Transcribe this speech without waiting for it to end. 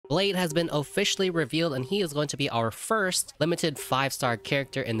Blade has been officially revealed and he is going to be our first limited 5-star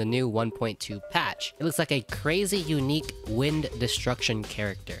character in the new 1.2 patch. It looks like a crazy unique wind destruction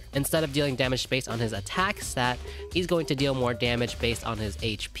character. Instead of dealing damage based on his attack stat, he's going to deal more damage based on his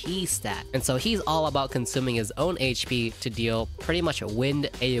HP stat. And so he's all about consuming his own HP to deal pretty much wind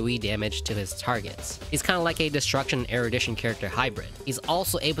AoE damage to his targets. He's kind of like a destruction and erudition character hybrid. He's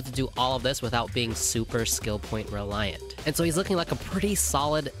also able to do all of this without being super skill point reliant. And so he's looking like a pretty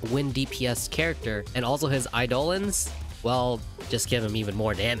solid wind DPS character, and also his Eidolons, well, just give him even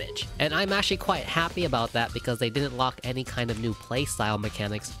more damage. And I'm actually quite happy about that because they didn't lock any kind of new playstyle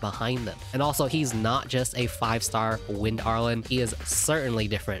mechanics behind them. And also, he's not just a 5-star Wind Arlen, he is certainly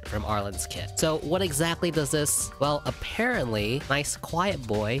different from Arlen's kit. So what exactly does this? Well, apparently, nice quiet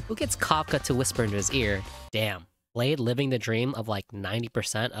boy who gets Kafka to whisper into his ear, damn, Blade living the dream of like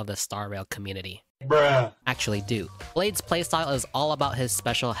 90% of the Star Rail community. Bruh. Actually do. Blade's playstyle is all about his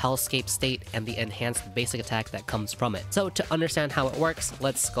special Hellscape state and the enhanced basic attack that comes from it. So to understand how it works,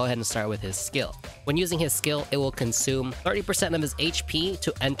 let's go ahead and start with his skill. When using his skill, it will consume 30% of his HP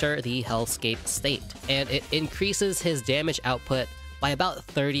to enter the Hellscape state, and it increases his damage output by about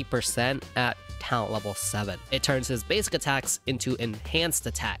 30% at talent level 7. It turns his basic attacks into enhanced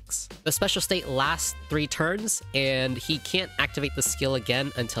attacks. The special state lasts 3 turns, and he can't activate the skill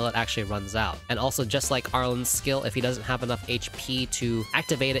again until it actually runs out. And also, just like Arlen's skill, if he doesn't have enough HP to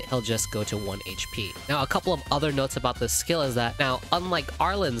activate it, he'll just go to 1 HP. Now, a couple of other notes about this skill is that, now, unlike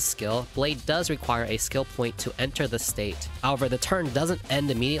Arlen's skill, Blade does require a skill point to enter the state. However, the turn doesn't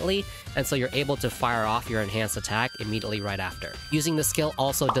end immediately, and so you're able to fire off your enhanced attack immediately right after. Using the skill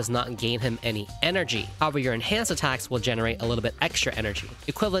also does not gain him any energy. However, your enhanced attacks will generate a little bit extra energy,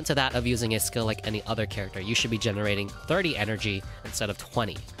 equivalent to that of using a skill like any other character. You should be generating 30 energy instead of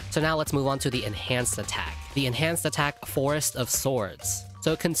 20. So now let's move on to the enhanced attack. The enhanced attack, Forest of Swords.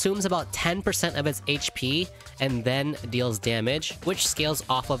 So it consumes about 10% of its HP and then deals damage, which scales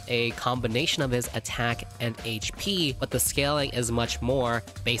off of a combination of his attack and HP, but the scaling is much more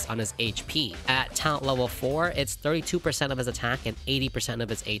based on his HP. At talent level 4, it's 32% of his attack and 80% of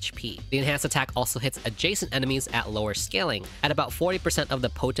his HP. The enhanced attack also hits adjacent enemies at lower scaling, at about 40% of the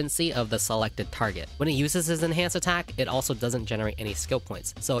potency of the selected target. When it uses his enhanced attack, it also doesn't generate any skill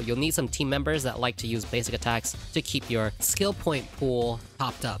points, so you'll need some team members that like to use basic attacks to keep your skill point pool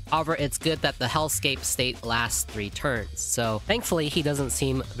topped up. However, it's good that the Hellscape state lasts 3 turns, so thankfully he doesn't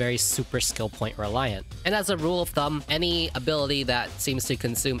seem very super skill point reliant. And as a rule of thumb, any ability that seems to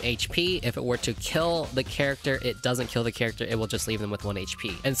consume HP, if it were to kill the character, it doesn't kill the character, it will just leave them with 1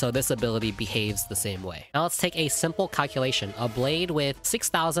 HP. And so this ability behaves the same way. Now let's take a simple calculation. A Blade with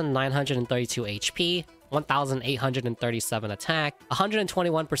 6,932 HP, 1,837 attack,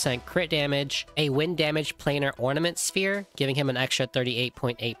 121% crit damage, a wind damage planar ornament sphere, giving him an extra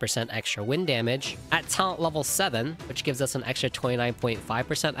 38.8% extra wind damage, at talent level 7, which gives us an extra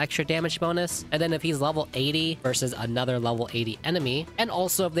 29.5% extra damage bonus, and then if he's level 80 versus another level 80 enemy, and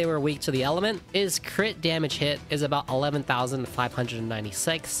also if they were weak to the element, his crit damage hit is about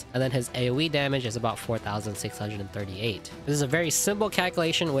 11,596, and then his AoE damage is about 4,638. This is a very simple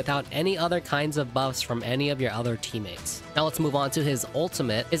calculation without any other kinds of buffs from any of your other teammates. Now let's move on to his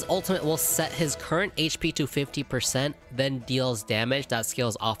ultimate. His ultimate will set his current HP to 50%, then deals damage that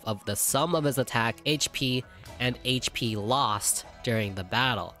scales off of the sum of his attack, HP, and HP lost during the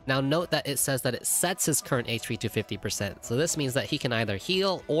battle. Now note that it says that it sets his current HP to 50%, so this means that he can either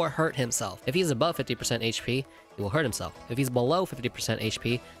heal or hurt himself. If he's above 50% HP, he will hurt himself. If he's below 50%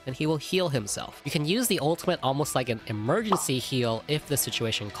 HP, then he will heal himself. You can use the ultimate almost like an emergency heal if the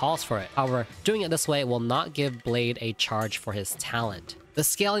situation calls for it. However, doing it this way will not give Blade a charge for his talent. The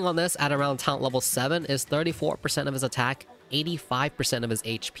scaling on this at around talent level 7 is 34% of his attack, 85% of his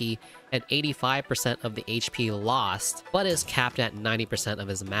HP, and 85% of the HP lost, but is capped at 90% of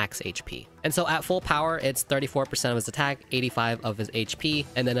his max HP. And so at full power, it's 34% of his attack, 85 of his HP,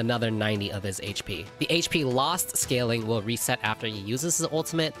 and then another 90 of his HP. The HP lost scaling will reset after he uses his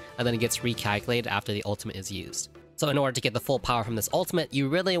ultimate, and then it gets recalculated after the ultimate is used. So in order to get the full power from this ultimate, you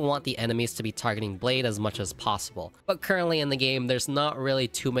really want the enemies to be targeting Blade as much as possible. But currently in the game, there's not really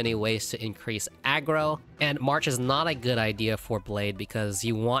too many ways to increase aggro, and March is not a good idea for Blade because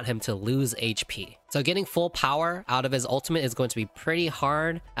you want him to lose HP. So getting full power out of his ultimate is going to be pretty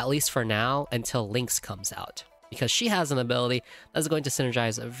hard, at least for now, until Lynx comes out, because she has an ability that's going to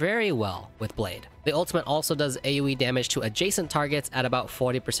synergize very well with Blade. The ultimate also does AoE damage to adjacent targets at about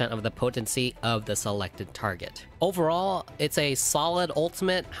 40% of the potency of the selected target. Overall, it's a solid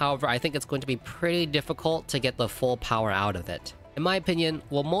ultimate, however, I think it's going to be pretty difficult to get the full power out of it. In my opinion,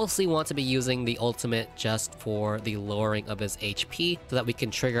 we'll mostly want to be using the ultimate just for the lowering of his HP so that we can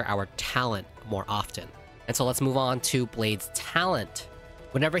trigger our talent more often. And so let's move on to Blade's talent.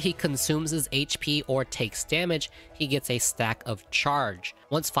 Whenever he consumes his HP or takes damage, he gets a stack of charge.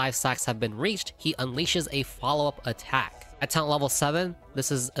 Once 5 stacks have been reached, he unleashes a follow-up attack. At talent level 7,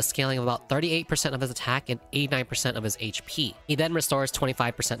 this is a scaling of about 38% of his attack and 89% of his HP. He then restores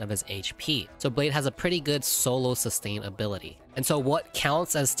 25% of his HP. So Blade has a pretty good solo sustain ability. And so what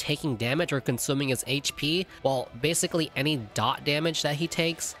counts as taking damage or consuming his HP? Well, basically any dot damage that he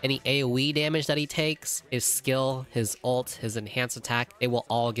takes, any AoE damage that he takes, his skill, his ult, his enhanced attack, they will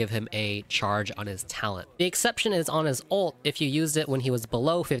all give him a charge on his talent. The exception is on his ult if you used it when he was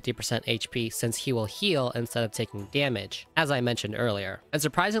below 50% HP, since he will heal instead of taking damage, as I mentioned earlier. And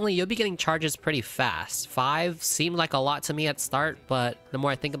surprisingly, you'll be getting charges pretty fast. 5 seemed like a lot to me at start, but the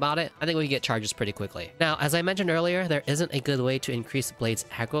more I think about it, I think we get charges pretty quickly. Now, as I mentioned earlier, there isn't a good way to increase Blade's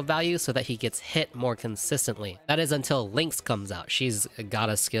aggro value so that he gets hit more consistently. That is until Lynx comes out. She's got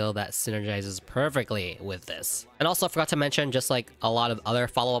a skill that synergizes perfectly with this. And also, I forgot to mention, just like a lot of other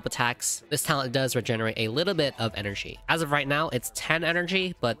follow-up attacks, this talent does regenerate a little bit of energy. As of right now, it's 10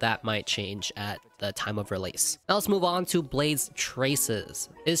 energy, but that might change at the time of release. Now let's move on to Blade's traces.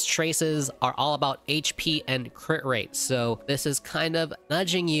 His traces are all about HP and crit rate, so this is kind of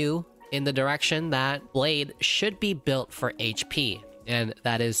nudging you in the direction that Blade should be built for HP. And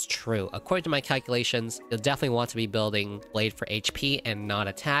that is true. According to my calculations, you'll definitely want to be building Blade for HP and not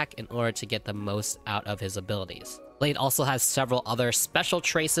attack in order to get the most out of his abilities. Blade also has several other special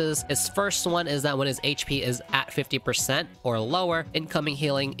traces. His first one is that when his HP is at 50% or lower, incoming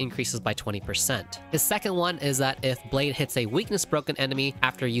healing increases by 20%. His second one is that if Blade hits a weakness broken enemy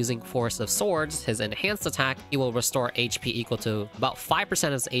after using Force of Swords, his enhanced attack, he will restore HP equal to about 5%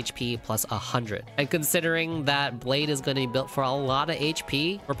 of his HP plus 100. And considering that Blade is going to be built for a lot of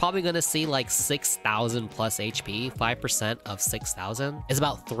HP, we're probably going to see like 6,000 plus HP. 5% of 6,000 is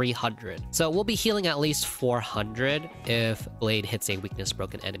about 300. So we'll be healing at least 400 if Blade hits a weakness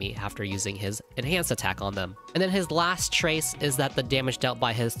broken enemy after using his enhanced attack on them. And then his last trace is that the damage dealt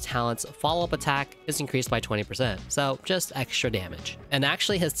by his talent's follow-up attack is increased by 20%, so just extra damage. And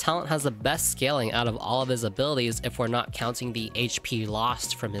actually his talent has the best scaling out of all of his abilities if we're not counting the HP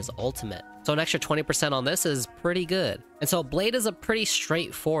lost from his ultimate. So an extra 20% on this is pretty good. And so Blade is a pretty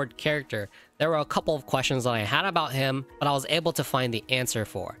straightforward character. There were a couple of questions that I had about him, but I was able to find the answer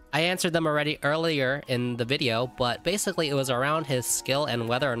for. I answered them already earlier in the video, but basically it was around his skill and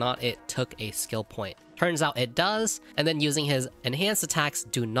whether or not it took a skill point. Turns out it does, and then using his enhanced attacks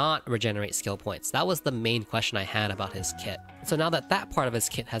do not regenerate skill points. That was the main question I had about his kit. So now that that part of his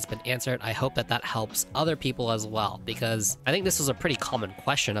kit has been answered, I hope that that helps other people as well, because I think this was a pretty common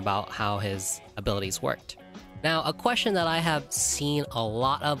question about how his abilities worked. Now, a question that I have seen a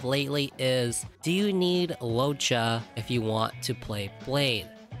lot of lately is, do you need Luocha if you want to play Blade?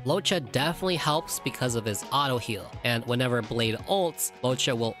 Luocha definitely helps because of his auto heal, and whenever Blade ults,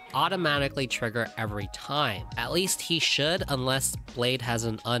 Luocha will automatically trigger every time. At least he should, unless Blade has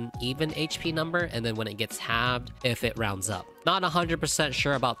an uneven HP number, and then when it gets halved, if it rounds up. Not 100%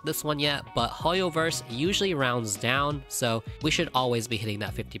 sure about this one yet, but Hoyoverse usually rounds down, so we should always be hitting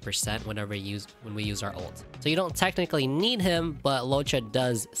that 50% when we use our ult. So you don't technically need him, but Luocha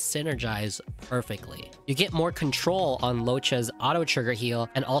does synergize perfectly. You get more control on Luocha's auto trigger heal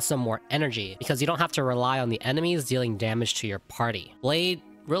and also more energy, because you don't have to rely on the enemies dealing damage to your party. Blade,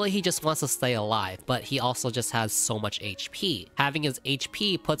 really, he just wants to stay alive, but he also just has so much HP. Having his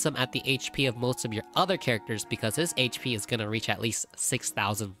HP puts him at the HP of most of your other characters because his HP is going to reach at least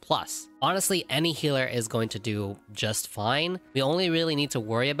 6,000 plus. Honestly, any healer is going to do just fine. We only really need to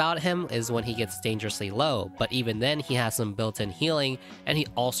worry about him is when he gets dangerously low, but even then he has some built-in healing, and he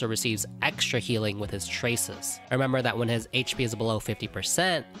also receives extra healing with his traces. Remember that when his HP is below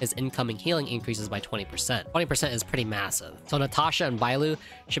 50%, his incoming healing increases by 20%. 20% is pretty massive. So Natasha and Bailu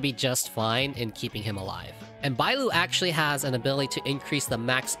should be just fine in keeping him alive. And Bailu actually has an ability to increase the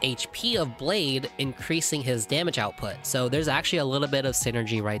max HP of Blade, increasing his damage output. So there's actually a little bit of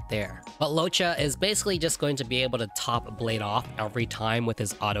synergy right there. But Luocha is basically just going to be able to top Blade off every time with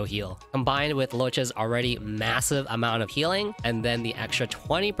his auto heal. Combined with Luocha's already massive amount of healing, and then the extra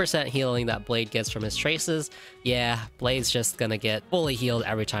 20% healing that Blade gets from his traces, yeah, Blade's just gonna get fully healed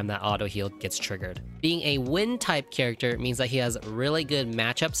every time that auto heal gets triggered. Being a wind type character means that he has really good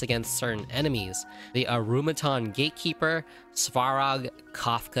matchups against certain enemies. The Arumaton Gatekeeper, Svarog,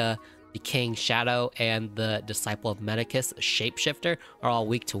 Kafka, Decaying Shadow and the Disciple of Medicus Shapeshifter are all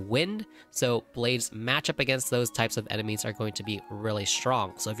weak to wind, so Blade's matchup against those types of enemies are going to be really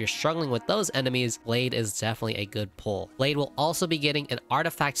strong. So if you're struggling with those enemies, Blade is definitely a good pull. Blade will also be getting an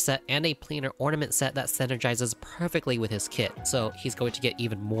artifact set and a planar ornament set that synergizes perfectly with his kit, so he's going to get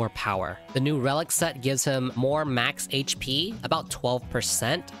even more power. The new Relic set gives him more max HP, about 12%,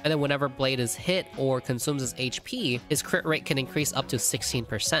 and then whenever Blade is hit or consumes his HP, his crit rate can increase up to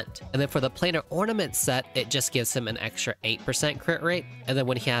 16%. And then for the planar ornament set, it just gives him an extra 8% crit rate, and then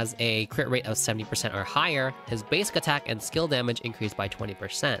when he has a crit rate of 70% or higher, his basic attack and skill damage increase by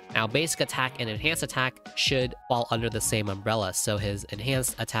 20%. Now basic attack and enhanced attack should fall under the same umbrella, so his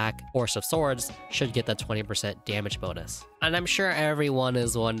enhanced attack, Force of Swords, should get the 20% damage bonus. And I'm sure everyone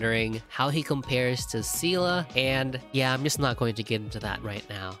is wondering how he compares to Seela, and yeah, I'm just not going to get into that right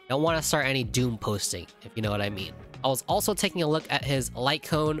now. Don't want to start any doom posting, if you know what I mean. I was also taking a look at his Light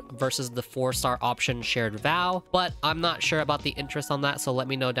Cone versus the 4-star option Shared Vow, but I'm not sure about the interest on that, so let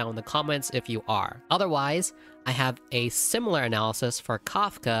me know down in the comments if you are. Otherwise, I have a similar analysis for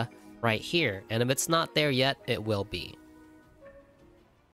Kafka right here, and if it's not there yet, it will be.